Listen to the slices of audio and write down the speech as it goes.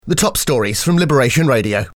The top stories from Liberation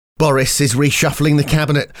Radio. Boris is reshuffling the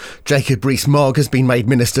cabinet. Jacob Rees-Mogg has been made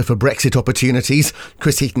Minister for Brexit Opportunities.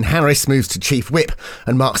 Chris Heaton-Harris moves to Chief Whip.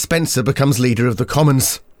 And Mark Spencer becomes Leader of the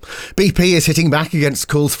Commons. BP is hitting back against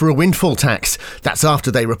calls for a windfall tax. That's after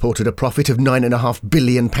they reported a profit of £9.5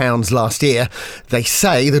 billion last year. They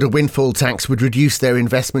say that a windfall tax would reduce their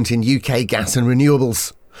investment in UK gas and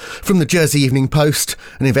renewables. From the Jersey Evening Post,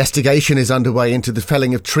 an investigation is underway into the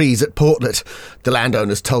felling of trees at Portlet. The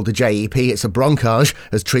landowners told the JEP it's a broncage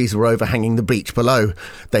as trees were overhanging the beach below.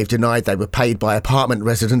 They've denied they were paid by apartment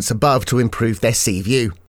residents above to improve their sea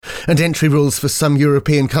view. And entry rules for some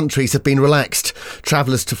European countries have been relaxed.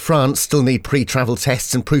 Travellers to France still need pre-travel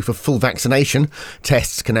tests and proof of full vaccination.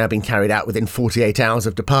 Tests can now be carried out within 48 hours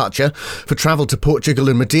of departure. For travel to Portugal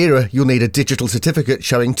and Madeira, you'll need a digital certificate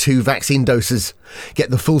showing 2 vaccine doses. Get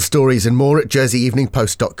the full stories and more at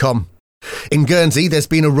jerseyeveningpost.com. In Guernsey, there's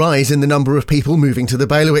been a rise in the number of people moving to the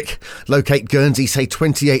bailiwick. Locate Guernsey say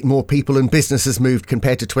 28 more people and businesses moved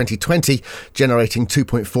compared to 2020, generating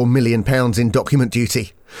 £2.4 million in document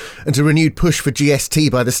duty. And a renewed push for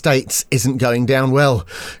GST by the states isn't going down well.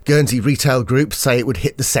 Guernsey retail groups say it would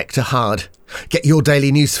hit the sector hard. Get your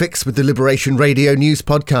daily news fix with the Liberation Radio News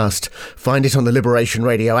Podcast. Find it on the Liberation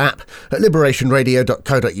Radio app at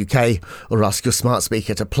liberationradio.co.uk or ask your smart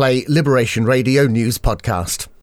speaker to play Liberation Radio News Podcast.